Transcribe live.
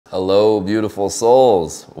Hello, beautiful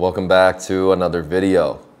souls. Welcome back to another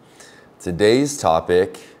video. Today's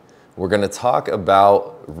topic, we're going to talk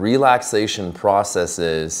about relaxation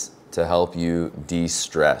processes to help you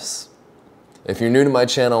de-stress. If you're new to my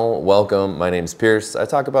channel, welcome. My name's Pierce. I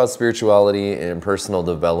talk about spirituality and personal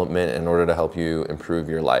development in order to help you improve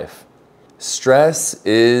your life. Stress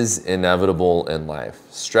is inevitable in life.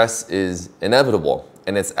 Stress is inevitable,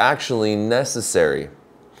 and it's actually necessary.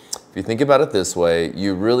 If you think about it this way,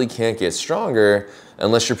 you really can't get stronger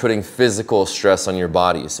unless you're putting physical stress on your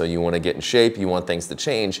body. So you want to get in shape, you want things to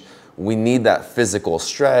change. We need that physical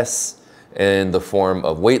stress in the form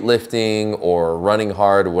of weightlifting or running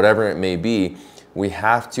hard, or whatever it may be. We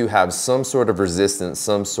have to have some sort of resistance,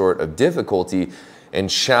 some sort of difficulty and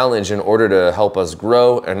challenge in order to help us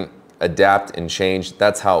grow and adapt and change.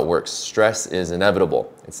 That's how it works. Stress is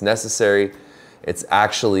inevitable. It's necessary. It's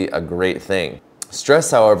actually a great thing.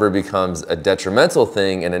 Stress, however, becomes a detrimental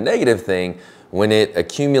thing and a negative thing when it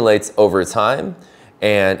accumulates over time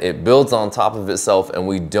and it builds on top of itself and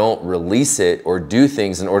we don't release it or do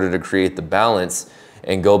things in order to create the balance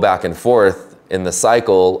and go back and forth in the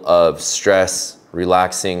cycle of stress,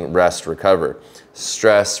 relaxing, rest, recover.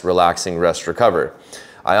 Stress, relaxing, rest, recover.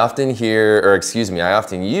 I often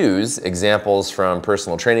use examples from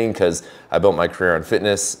personal training because I built my career on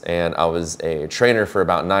fitness and I was a trainer for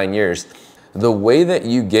about 9 years. The way that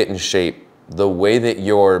you get in shape, the way that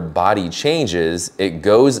your body changes, it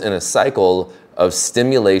goes in a cycle of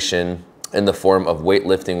stimulation in the form of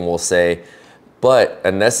weightlifting, we'll say, but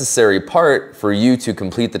a necessary part for you to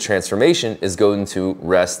complete the transformation is going to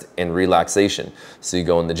rest and relaxation. So you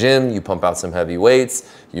go in the gym, you pump out some heavy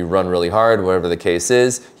weights, you run really hard, whatever the case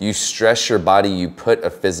is, you stress your body, you put a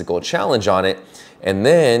physical challenge on it, and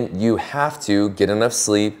then you have to get enough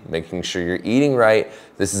sleep, making sure you're eating right.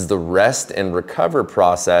 This is the rest and recover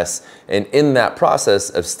process. And in that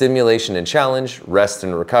process of stimulation and challenge, rest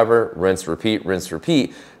and recover, rinse,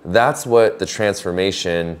 repeat, that's what the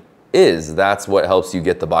transformation is. That's what helps you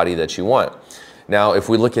get the body that you want. Now, if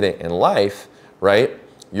we look at it in life, right?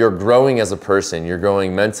 You're growing as a person. You're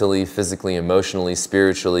growing mentally, physically, emotionally,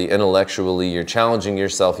 spiritually, intellectually. You're challenging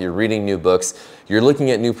yourself. You're reading new books. You're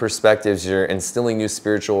looking at new perspectives. You're instilling new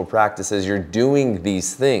spiritual practices. You're doing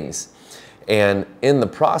these things. And in the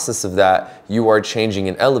process of that, you are changing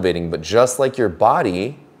and elevating. But just like your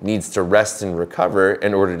body needs to rest and recover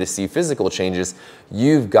in order to see physical changes,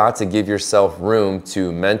 you've got to give yourself room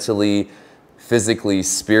to mentally, physically,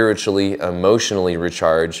 spiritually, emotionally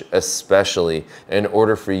recharge, especially in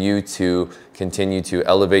order for you to continue to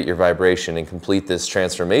elevate your vibration and complete this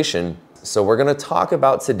transformation. So we're going to talk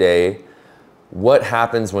about today what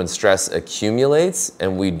happens when stress accumulates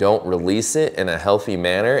and we don't release it in a healthy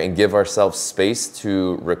manner and give ourselves space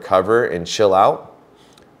to recover and chill out.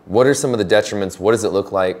 What are some of the detriments? What does it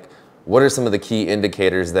look like? What are some of the key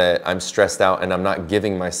indicators that I'm stressed out and I'm not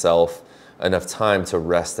giving myself enough time to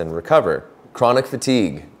rest and recover? Chronic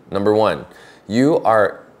fatigue, number one. You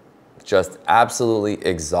are just absolutely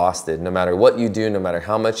exhausted no matter what you do, no matter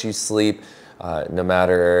how much you sleep, no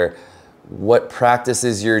matter what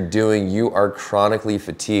practices you're doing, you are chronically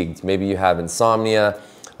fatigued. Maybe you have insomnia,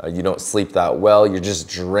 you don't sleep that well, you're just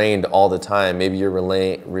drained all the time. Maybe you're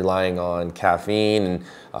relying on caffeine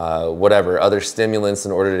and whatever, other stimulants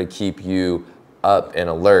in order to keep you up and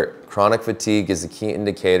alert. Chronic fatigue is a key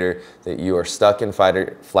indicator that you are stuck in fight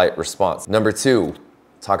or flight response. Number two,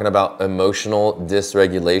 talking about emotional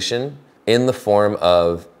dysregulation in the form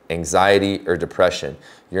of anxiety or depression.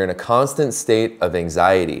 You're in a constant state of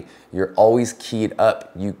anxiety. You're always keyed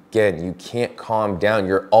up. You can't calm down.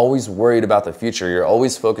 You're always worried about the future. You're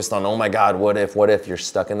always focused on, oh my God, what if? You're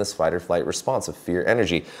stuck in this fight or flight response of fear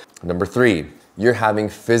energy. Number three, you're having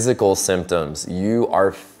physical symptoms. You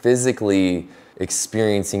are physically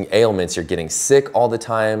experiencing ailments. You're getting sick all the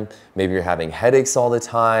time. Maybe you're having headaches all the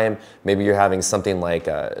time. Maybe you're having something like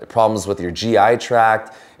problems with your GI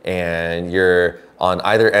tract and you're on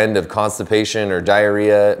either end of constipation or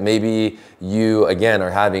diarrhea. Maybe you, again, are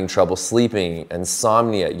having trouble sleeping,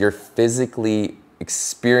 insomnia. You're physically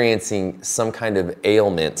experiencing some kind of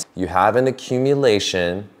ailment. You have an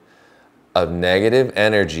accumulation of negative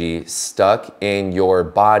energy stuck in your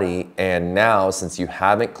body, and now since you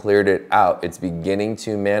haven't cleared it out, it's beginning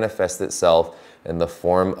to manifest itself in the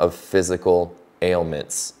form of physical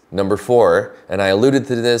ailments. Number four, and I alluded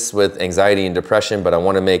to this with anxiety and depression, but I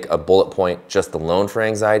want to make a bullet point just alone for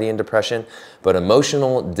anxiety and depression, but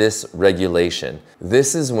emotional dysregulation.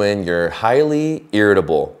 This is when you're highly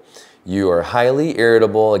irritable. You are highly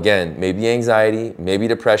irritable, again, maybe anxiety, maybe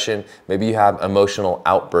depression, maybe you have emotional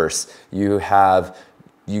outbursts. You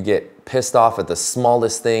get pissed off at the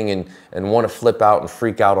smallest thing and want to flip out and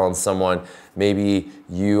freak out on someone. Maybe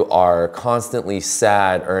you are constantly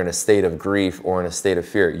sad or in a state of grief or in a state of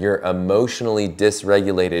fear. You're emotionally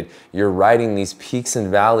dysregulated. You're riding these peaks and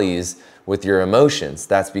valleys with your emotions.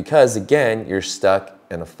 That's because, again, you're stuck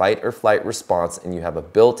in a fight or flight response and you have a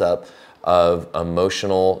buildup of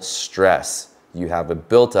emotional stress. You have a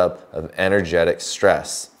buildup of energetic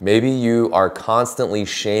stress. Maybe you are constantly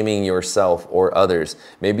shaming yourself or others.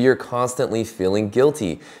 Maybe you're constantly feeling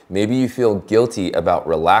guilty. Maybe you feel guilty about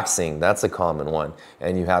relaxing. That's a common one.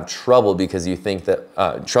 And you have trouble because you think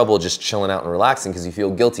that, trouble just chilling out and relaxing because you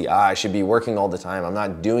feel guilty. I should be working all the time. I'm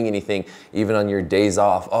not doing anything even on your days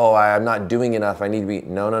off. Oh, I'm not doing enough. I need to be,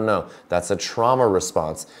 no. That's a trauma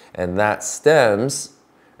response. And that stems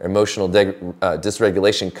emotional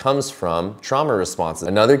dysregulation comes from trauma responses.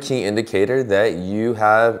 Another key indicator that you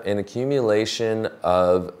have an accumulation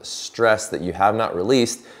of stress that you have not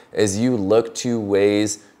released is you look to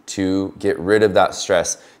ways to get rid of that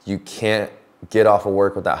stress. You can't get off of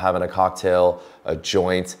work without having a cocktail, a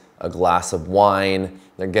joint, a glass of wine.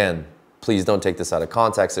 Again, please don't take this out of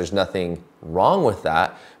context. There's nothing wrong with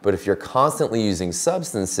that. But if you're constantly using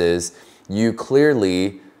substances, you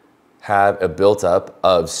clearly have a buildup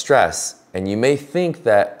of stress. And you may think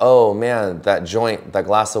that, oh man, that joint, that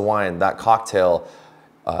glass of wine, that cocktail,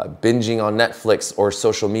 binging on Netflix or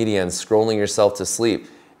social media and scrolling yourself to sleep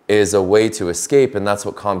is a way to escape, and that's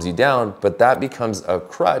what calms you down, but that becomes a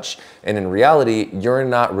crutch. And in reality, you're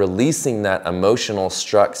not releasing that emotional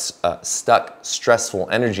stuck stressful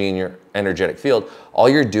energy in your energetic field. All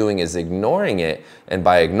you're doing is ignoring it, and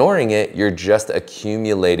by ignoring it, you're just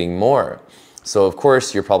accumulating more. So of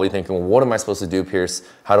course, you're probably thinking, well, what am I supposed to do, Pierce?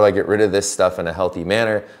 How do I get rid of this stuff in a healthy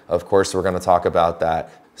manner? Of course, we're gonna talk about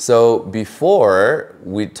that. So before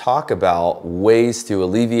we talk about ways to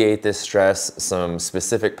alleviate this stress, some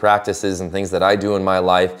specific practices and things that I do in my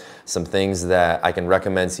life, some things that I can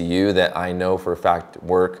recommend to you that I know for a fact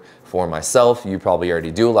work for myself. You probably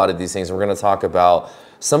already do a lot of these things. We're gonna talk about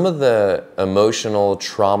some of the emotional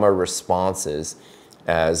trauma responses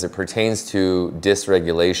as it pertains to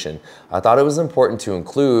dysregulation. I thought it was important to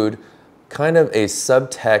include kind of a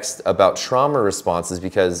subtext about trauma responses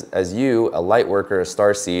because as you, a light worker, a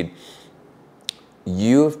starseed,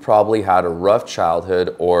 you've probably had a rough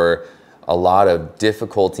childhood or a lot of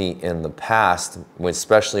difficulty in the past,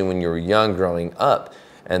 especially when you were young growing up.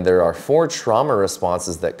 And there are 4 trauma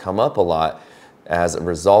responses that come up a lot as a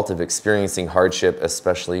result of experiencing hardship,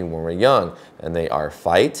 especially when we're young. And they are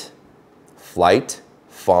fight, flight,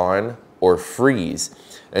 fawn, or freeze.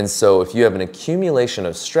 And so if you have an accumulation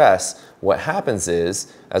of stress, what happens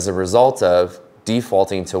is, as a result of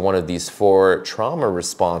defaulting to one of these 4 trauma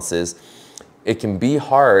responses, it can be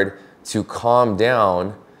hard to calm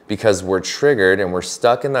down because we're triggered and we're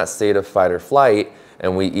stuck in that state of fight or flight,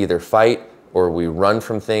 and we either fight or we run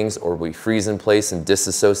from things, or we freeze in place and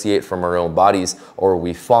disassociate from our own bodies, or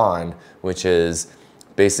we fawn, which is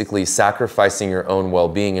basically sacrificing your own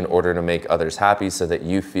well-being in order to make others happy so that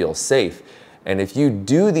you feel safe. And if you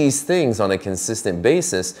do these things on a consistent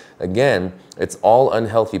basis, again, it's all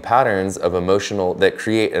unhealthy patterns of that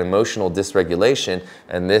create an emotional dysregulation,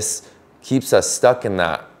 and this keeps us stuck in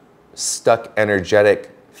that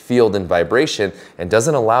energetic field and vibration and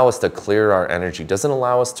doesn't allow us to clear our energy, doesn't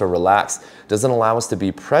allow us to relax, doesn't allow us to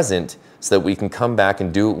be present so that we can come back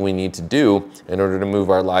and do what we need to do in order to move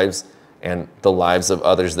our lives and the lives of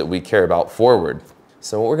others that we care about forward.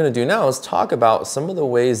 So what we're gonna do now is talk about some of the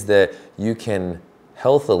ways that you can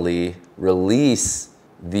healthily release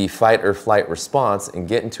the fight or flight response and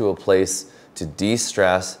get into a place to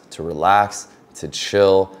de-stress, to relax, to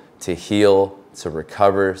chill, to heal, to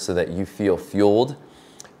recover so that you feel fueled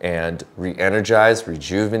and re-energized,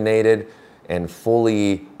 rejuvenated, and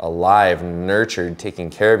fully alive, nurtured, taking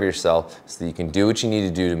care of yourself so that you can do what you need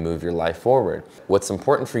to do to move your life forward. What's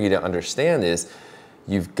important for you to understand is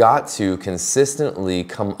you've got to consistently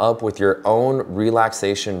come up with your own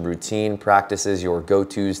relaxation routine practices, your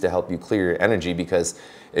go-tos to help you clear your energy, because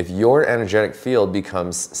if your energetic field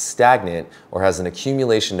becomes stagnant or has an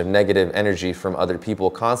accumulation of negative energy from other people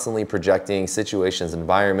constantly projecting situations,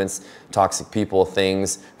 environments, toxic people,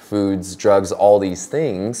 things, foods, drugs, all these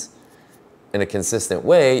things, in a consistent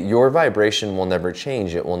way, your vibration will never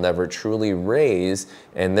change. It will never truly raise,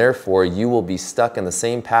 and therefore you will be stuck in the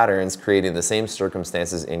same patterns, creating the same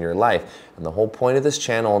circumstances in your life. And the whole point of this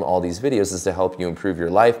channel and all these videos is to help you improve your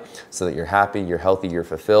life so that you're happy, you're healthy, you're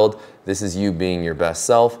fulfilled. This is you being your best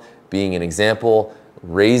self, being an example,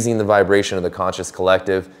 raising the vibration of the conscious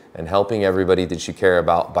collective, and helping everybody that you care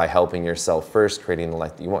about by helping yourself first, creating the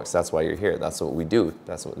life that you want. Because that's why you're here. That's what we do.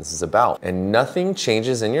 That's what this is about. And nothing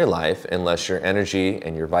changes in your life unless your energy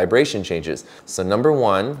and your vibration changes. So number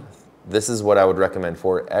one, this is what I would recommend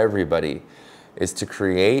for everybody, is to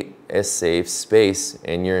create a safe space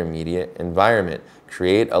in your immediate environment.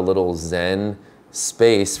 Create a little Zen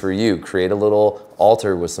space for you. Create a little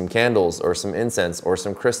altar with some candles or some incense or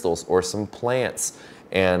some crystals or some plants,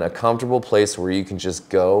 and a comfortable place where you can just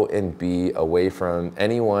go and be away from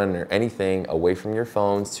anyone or anything, away from your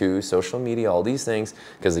phones, to social media, all these things,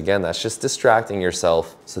 because again, that's just distracting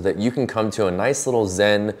yourself, so that you can come to a nice little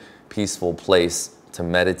Zen, peaceful place to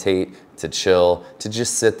meditate, to chill, to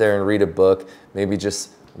just sit there and read a book, maybe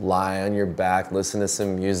just lie on your back, listen to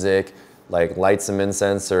some music, like light some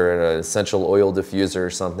incense or an essential oil diffuser or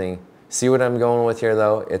something. See what I'm going with here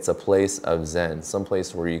though? It's a place of Zen, some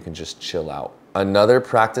place where you can just chill out. Another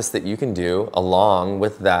practice that you can do along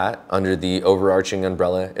with that, under the overarching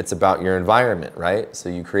umbrella, it's about your environment, right? So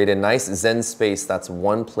you create a nice Zen space. That's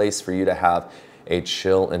one place for you to have a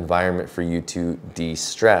chill environment for you to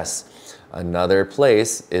de-stress. Another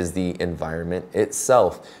place is the environment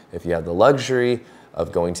itself. If you have the luxury of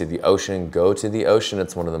going to the ocean, go to the ocean.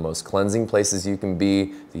 It's one of the most cleansing places you can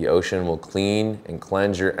be. The ocean will clean and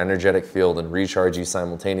cleanse your energetic field and recharge you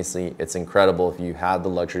simultaneously. It's incredible if you had the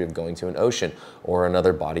luxury of going to an ocean or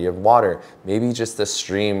another body of water. Maybe just a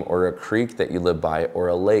stream or a creek that you live by, or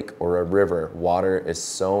a lake or a river. Water is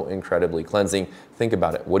so incredibly cleansing. Think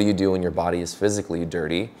about it. What do you do when your body is physically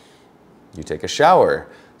dirty? You take a shower.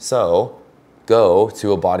 So go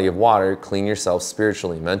to a body of water, clean yourself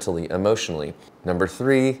spiritually, mentally, emotionally. Number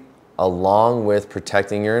three, along with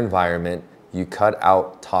protecting your environment, you cut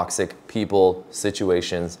out toxic people,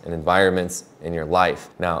 situations, and environments in your life.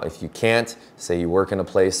 Now, if you can't, say you work in a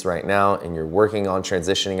place right now and you're working on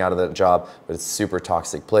transitioning out of that job, but it's a super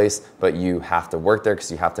toxic place, but you have to work there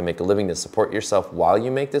because you have to make a living to support yourself while you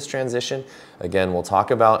make this transition. Again, we'll talk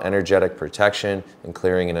about energetic protection and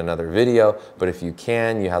clearing in another video, but if you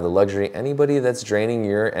can, you have the luxury, anybody that's draining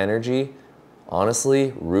your energy,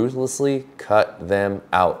 honestly, ruthlessly cut them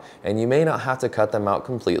out. And you may not have to cut them out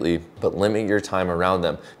completely, but limit your time around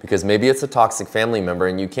them, because maybe it's a toxic family member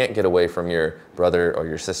and you can't get away from your brother or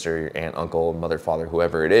your sister, your aunt, uncle, mother, father,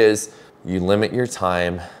 whoever it is. You limit your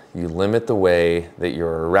time, you limit the way that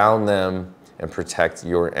you're around them, and protect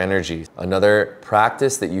your energy. Another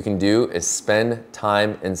practice that you can do is spend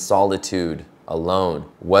time in solitude, alone.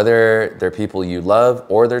 Whether they're people you love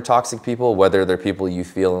or they're toxic people, whether they're people you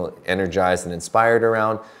feel energized and inspired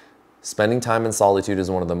around, spending time in solitude is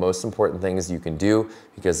one of the most important things you can do,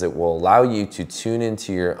 because it will allow you to tune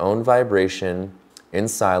into your own vibration in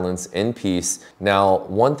silence, in peace. Now,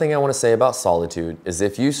 one thing I want to say about solitude is,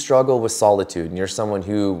 if you struggle with solitude and you're someone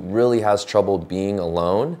who really has trouble being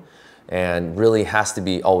alone, and really has to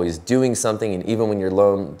be always doing something, and even when you're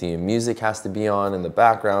alone, the music has to be on in the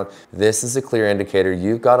background, this is a clear indicator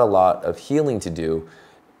you've got a lot of healing to do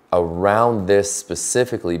around this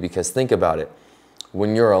specifically. Because think about it,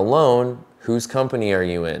 when you're alone, whose company are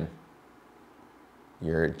you in?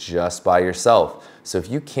 You're just by yourself. So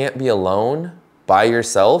if you can't be alone by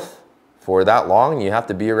yourself for that long, you have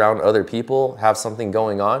to be around other people, have something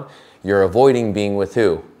going on, you're avoiding being with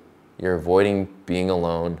who? You're avoiding being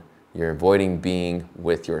alone. You're avoiding being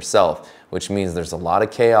with yourself, which means there's a lot of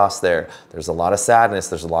chaos there. There's a lot of sadness.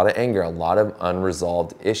 There's a lot of anger, a lot of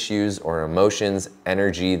unresolved issues or emotions,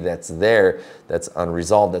 energy that's there, that's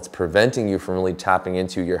unresolved, that's preventing you from really tapping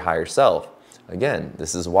into your higher self. Again,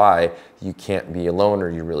 this is why you can't be alone, or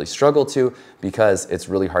you really struggle to, because it's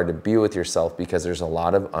really hard to be with yourself, because there's a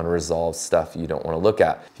lot of unresolved stuff you don't want to look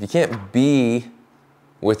at. If you can't be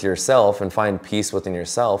with yourself and find peace within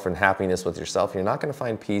yourself and happiness with yourself, you're not going to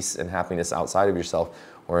find peace and happiness outside of yourself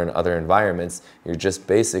or in other environments. You're just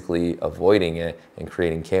basically avoiding it and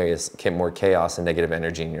creating chaos, more chaos and negative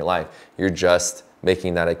energy in your life. You're just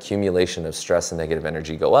making that accumulation of stress and negative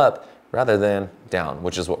energy go up rather than down,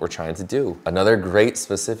 which is what we're trying to do. Another great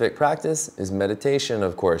specific practice is meditation,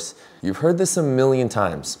 of course. You've heard this a million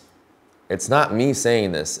times. It's not me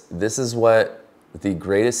saying this. This is what the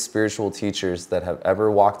greatest spiritual teachers that have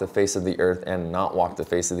ever walked the face of the earth and not walked the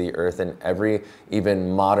face of the earth, and every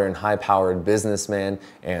even modern high-powered businessman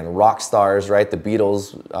and rock stars, right? The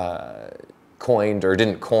Beatles coined, or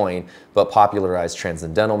didn't coin, but popularized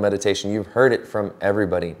transcendental meditation. You've heard it from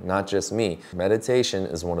everybody, not just me. Meditation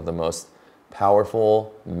is one of the most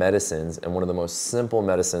powerful medicines and one of the most simple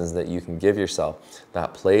medicines that you can give yourself.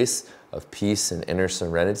 That place of peace and inner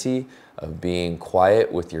serenity, of being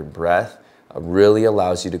quiet with your breath, really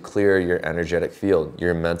allows you to clear your energetic field,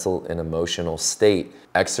 your mental and emotional state.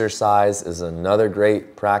 Exercise is another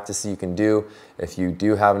great practice you can do if you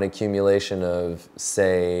do have an accumulation of,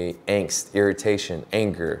 say, angst, irritation,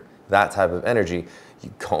 anger, that type of energy.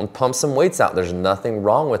 You go and pump some weights out. There's nothing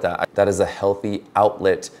wrong with that. That is a healthy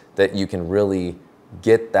outlet that you can really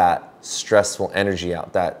get that stressful energy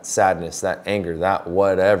out, that sadness, that anger, that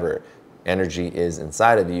whatever energy is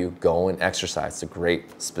inside of you. Go and exercise. It's a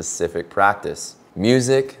great specific practice.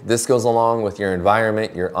 Music, this goes along with your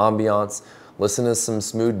environment, your ambiance. Listen to some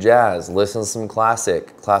smooth jazz, listen to some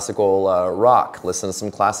classical rock, listen to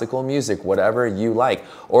some classical music, whatever you like.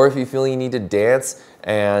 Or if you feel you need to dance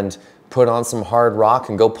and put on some hard rock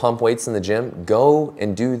and go pump weights in the gym, go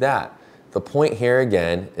and do that. The point here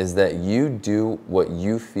again is that you do what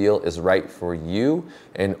you feel is right for you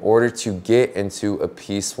in order to get into a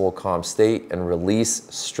peaceful, calm state and release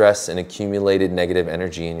stress and accumulated negative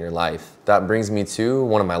energy in your life. That brings me to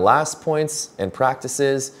one of my last points and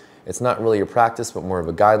practices. It's not really a practice, but more of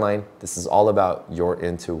a guideline. This is all about your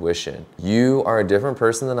intuition. You are a different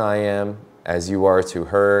person than I am, as you are to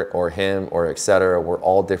her or him or etc. We're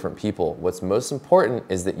all different people. What's most important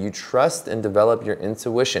is that you trust and develop your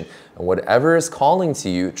intuition. And whatever is calling to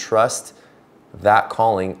you, trust that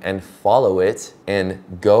calling and follow it and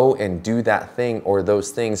go and do that thing or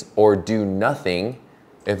those things, or do nothing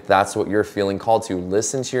if that's what you're feeling called to.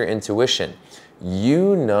 Listen to your intuition.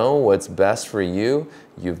 You know what's best for you.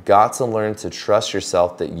 You've got to learn to trust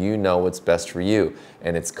yourself that you know what's best for you.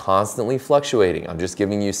 And it's constantly fluctuating. I'm just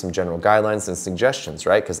giving you some general guidelines and suggestions,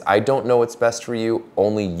 right? Because I don't know what's best for you,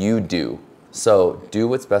 only you do. So do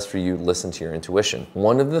what's best for you, listen to your intuition.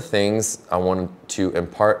 One of the things I want to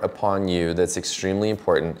impart upon you that's extremely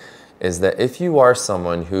important is that if you are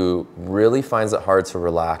someone who really finds it hard to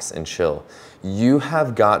relax and chill, you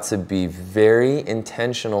have got to be very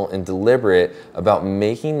intentional and deliberate about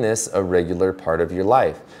making this a regular part of your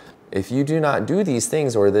life. If you do not do these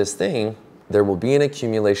things or this thing, there will be an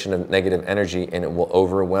accumulation of negative energy and it will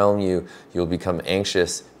overwhelm you. You'll become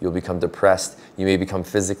anxious, you'll become depressed, you may become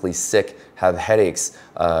physically sick, have headaches,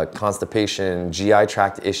 constipation, GI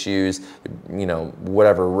tract issues,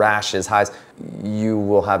 whatever, rashes, hives. You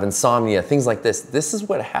will have insomnia, things like this. This is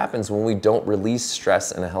what happens when we don't release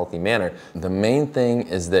stress in a healthy manner. The main thing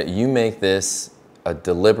is that you make this a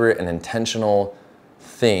deliberate and intentional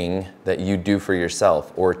thing that you do for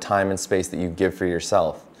yourself, or time and space that you give for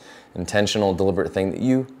yourself. Intentional, deliberate thing that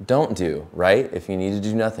you don't do, right? If you need to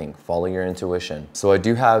do nothing, follow your intuition. So I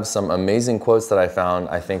do have some amazing quotes that I found,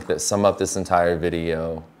 I think, that sum up this entire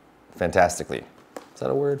video fantastically. Is that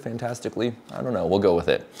a word, fantastically? I don't know, we'll go with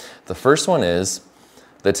it. The first one is,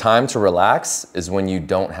 the time to relax is when you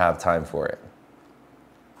don't have time for it.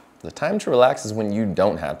 The time to relax is when you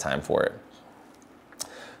don't have time for it.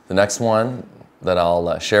 The next one that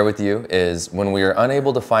I'll share with you is, when we are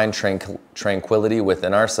unable to find tranquility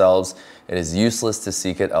within ourselves, it is useless to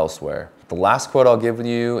seek it elsewhere. The last quote I'll give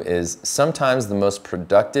you is, sometimes the most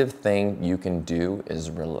productive thing you can do is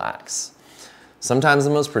relax. Sometimes the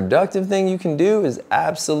most productive thing you can do is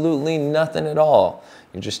absolutely nothing at all.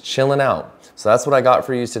 You're just chilling out. So that's what I got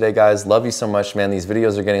for you today, guys. Love you so much, man. These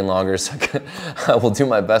videos are getting longer, so I will do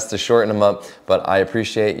my best to shorten them up, but I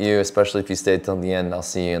appreciate you, especially if you stayed till the end. I'll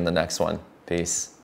see you in the next one. Peace.